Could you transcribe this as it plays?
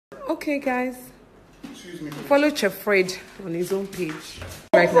Okay, guys. Excuse me. Follow Chef Fred on his own page.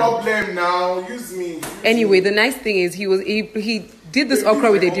 No problem now. Use me. Anyway, the nice thing is he did this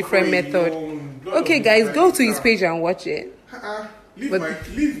okra with a different method. Okay, guys, go to his page and watch it. Leave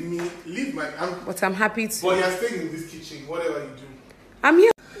my. But I'm happy to. But you're staying in this kitchen, whatever you do. I'm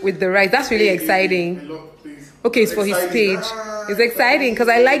here with the rice. That's really exciting. Okay, it's for his page. It's exciting because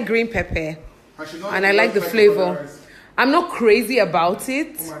I like green pepper and I like the flavor. I'm not crazy about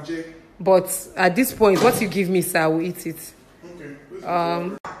it, but at this point, what you give me, sir, I will eat it.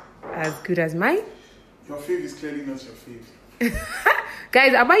 Okay. As good as mine. Your fave is clearly not your fave.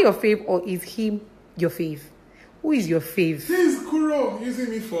 Guys, am I your fave or is him your fave? Who is your fave? This is Kuro using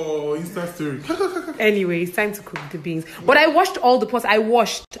me for Insta story. Anyway, it's time to cook the beans. But I washed all the pots. I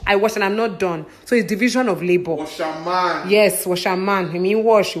washed and I'm not done. So it's division of labor. Washerman. Yes, washerman. I mean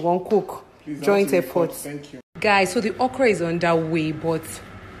wash, you won't cook. Please, joint effort. Thank you. Guys, so the okra is underway, but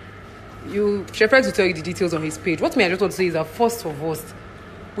Chef Fregz will tell you the details on his page. What I just want to say is that first of all,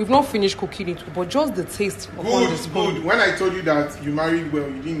 we've not finished cooking it, but just the taste of all the spoon. Good. When I told you that you married well,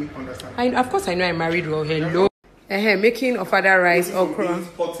 you didn't understand. Of course I know I married well. Hello. Making ofada rice, okra,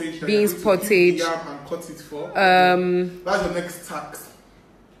 beans pottage. Yam and cut it for. That's the next task.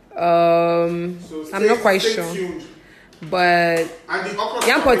 So I'm not quite sure. Tuned. But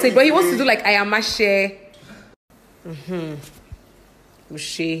yam pottage, but he wants to do like ayamashe.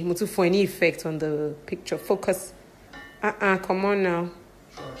 Mutu for any effect on the picture. Focus. Come on now.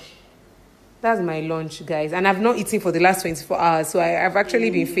 Gosh. That's my lunch, guys, and I've not eaten for the last 24 hours, so I've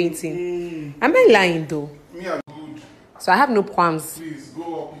actually been fainting. I'm not lying though. Me, I'm good. So I have no qualms. Please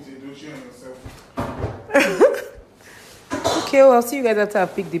go up with a dochi on yourself. Okay, well, I'll see you guys after I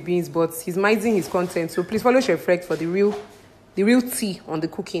pick the beans, but he's minding his content, so please follow Chef Fregz for the real tea on the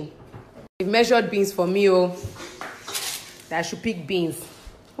cooking. They've measured beans for me, that I should pick beans.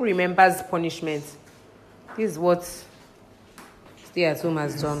 Who remembers punishment? This is what stay at home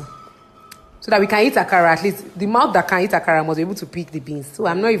has done. So that we can eat akara, at least the mouth that can eat akara must be able to pick the beans. So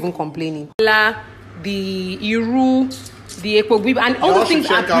I'm not even complaining. The iru, the ekpogbiba, and all the things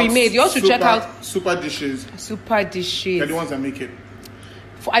are pre-made. You also check out super dishes. Super dishes. They're the ones that make it.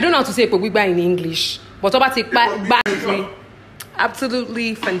 I don't know how to say ekpogbiba in English, but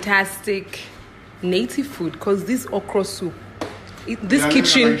absolutely fantastic native food. Because this okra soup, this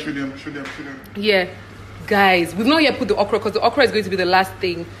kitchen. Show them. Yeah, guys, we've not yet put the okra because the okra is going to be the last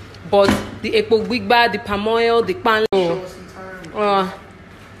thing. But the ekpogbiba, the palm oil, the pan.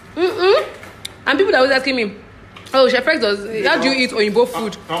 And people that always asking me, oh, Chef Fregz does, how do you eat Oyinbo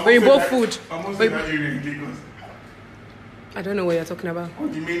food? Oyinbo food. I don't know what you're talking about.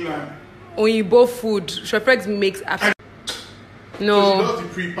 On the mainland. Oyinbo food. Chef Fregz makes no. So she does the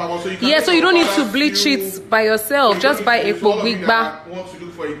pre-power, so you don't need to bleach it by yourself. Just buy ekpogbiba. Want to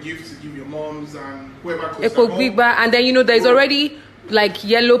look for a gift to give your moms and whoever comes. Ekpogbiba, and then there's already like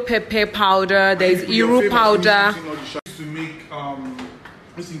yellow pepper powder. There's iru powder. To make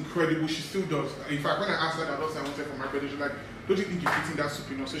it's incredible. She still does. In fact, when I asked her that last time I wanted for my birthday, she was like, "Don't you think you're eating that soup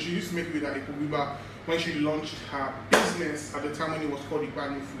enough?" So she used to make it with that ekpogbiba when she launched her business at the time when it was called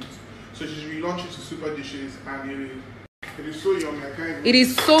Ibanu Foods. So she's relaunched it to super dishes, and it is so yummy. It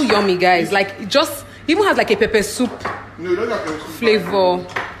is so yummy, guys. Like it just even has like a pepper soup. No, it doesn't have pepper soup flavor.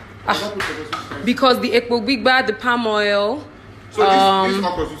 Because the ekpogbiba, the palm oil. So this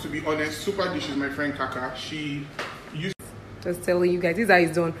okra, to be honest, super dishes. My friend Kaka, she used. Just telling you guys, this is how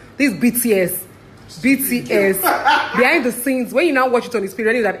it's done. This BTS behind the scenes. When you now watch it on the screen,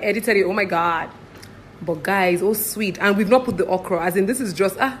 when you have edited it, oh my god! But guys, oh sweet, and we've not put the okra. As in, this is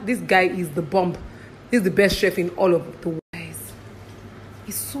just this guy is the bomb. He's the best chef in all of the world. Guys,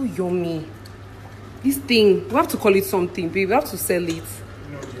 it's so yummy. This thing, we have to call it something, babe. We have to sell it.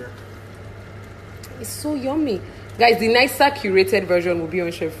 No, dear. It's so yummy, guys. The nicer curated version will be on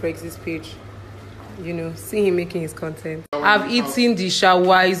Chef Fregz's page. See him making his content. I've eaten the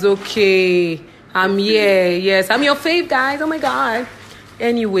shawa. It's okay. I'm here. Yes, I'm your fave, guys. Oh my god.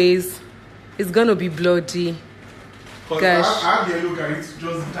 Anyways, it's gonna be bloody. Gosh. I have yellow guys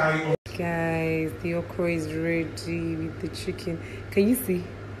just dying. Guys, the okra is ready with the chicken. Can you see?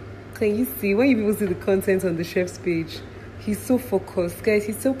 When you people see the content on the chef's page, he's so focused, guys.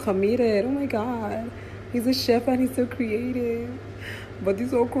 He's so committed. Oh my god. He's a chef and he's so creative. But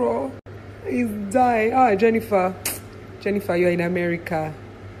this okra is dying. Jennifer, you're in America.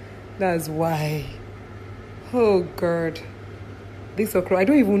 That's why. Oh god, this okra, I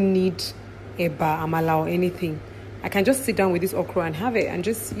don't even need eba, amala or anything. I can just sit down with this okra and have it and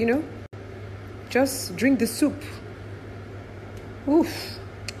just just drink the soup. Oof.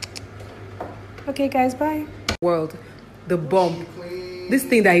 Okay guys, bye. World, the bomb. this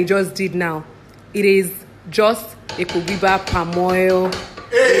thing that he just did now, it is just a Kogiba palm oil.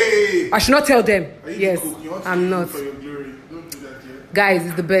 Hey! I should not tell them. Yes, I'm not. For your glory. Don't do that, yeah? Guys,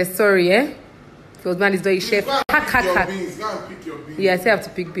 it's the best. Sorry, eh? Because man is very chef. Go and pick your beans. Go and pick your beans. Yeah, I still have to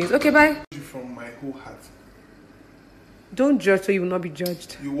pick beans. Okay, bye. From my whole heart. Don't judge so you will not be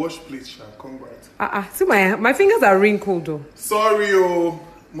judged. You wash plates, Sha. Congrats. See, my fingers are wrinkled though. Sorry, oh.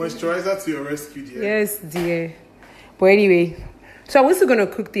 Moisturizer to your rescue, dear. Yes, dear. But anyway, so we're still going to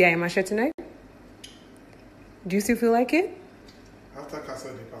cook the ayamasha tonight. Do you still feel like it? After Casa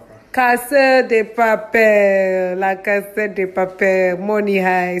de Papa. Casa de Papel. La Casa de Papel. Money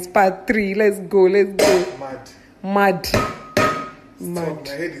Heist. Part 3. Let's go. Mad. My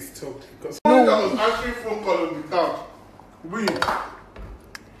head is stopped. Because no one was answering phone call on the couch.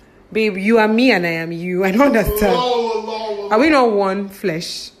 Babe, you are me and I am you. I don't understand. Are we not one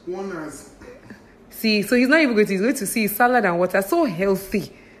flesh? One as. See, so he's not even going to. He's going to see salad and water. So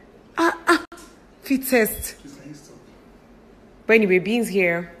healthy. Fittest. But anyway, beans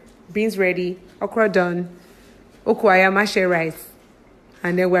here. Beans ready. Okra done. Okwaya mashe rice.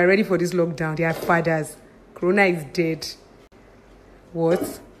 And then we're ready for this lockdown. They are fathers. Corona is dead.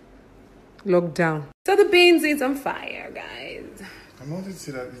 What? Lockdown. So the beans is on fire, guys. I wanted to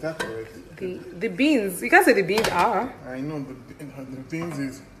say that. Is that correct? The beans. You can't say the beans are. I know, but the beans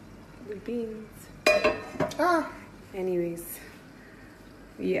is. The beans. Ah. Anyways.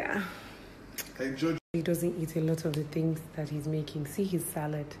 Yeah. I judge. He doesn't eat a lot of the things that he's making. See his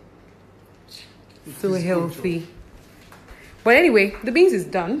salad. So healthy. But anyway, the beans is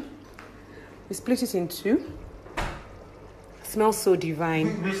done. We split it in two. Smells so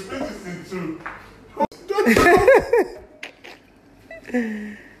divine. We split it in two.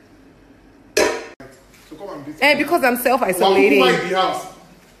 So come and beat me. Because I'm self-isolating. Who might the house?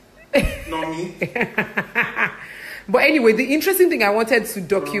 Not me. But anyway, the interesting thing I wanted to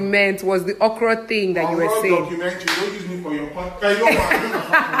document was the okra thing that you were saying. Document you. Don't use me for your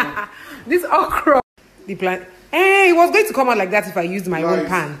content. This okra. The plant. Hey, it was going to come out like that if I used my own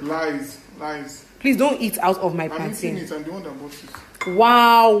pan. Lies. Please don't eat out of my I'm plantain. eating it. I'm the one that bought it.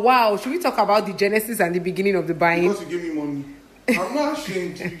 Wow. Should we talk about the genesis and the beginning of the buying? Because you gave me money. I'm not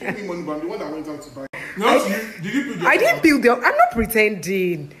ashamed. You gave me money, but I'm the one that went out to buy. No, did you peel the I didn't peel the. I'm not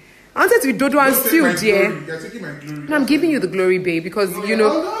pretending. I wanted to be dodo and stew, dear. You're taking my glory. No, I'm giving you the glory, babe, because you know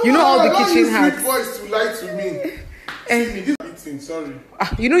all the kitchen hacks. Voice to lie to me. See me, this thing, sorry.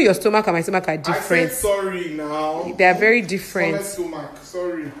 You know your stomach and my stomach are different. I said sorry now. They are very different. Stomach,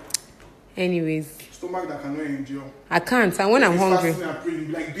 sorry. Anyways. Stomach that cannot endure. I can't. And when I'm hungry.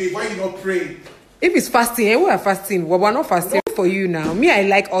 Like, babe, why you not praying? If it's fasting, we are fasting. Well, we're not fasting for you now. Me, I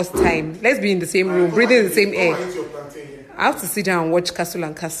like us time. Let's be in the same room, breathing the same air. I have to sit down and watch Castle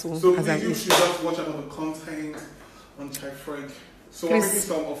and Castle. So you should just watch out of the content on Chai Fregz. So I'm making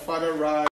some of Father Rye.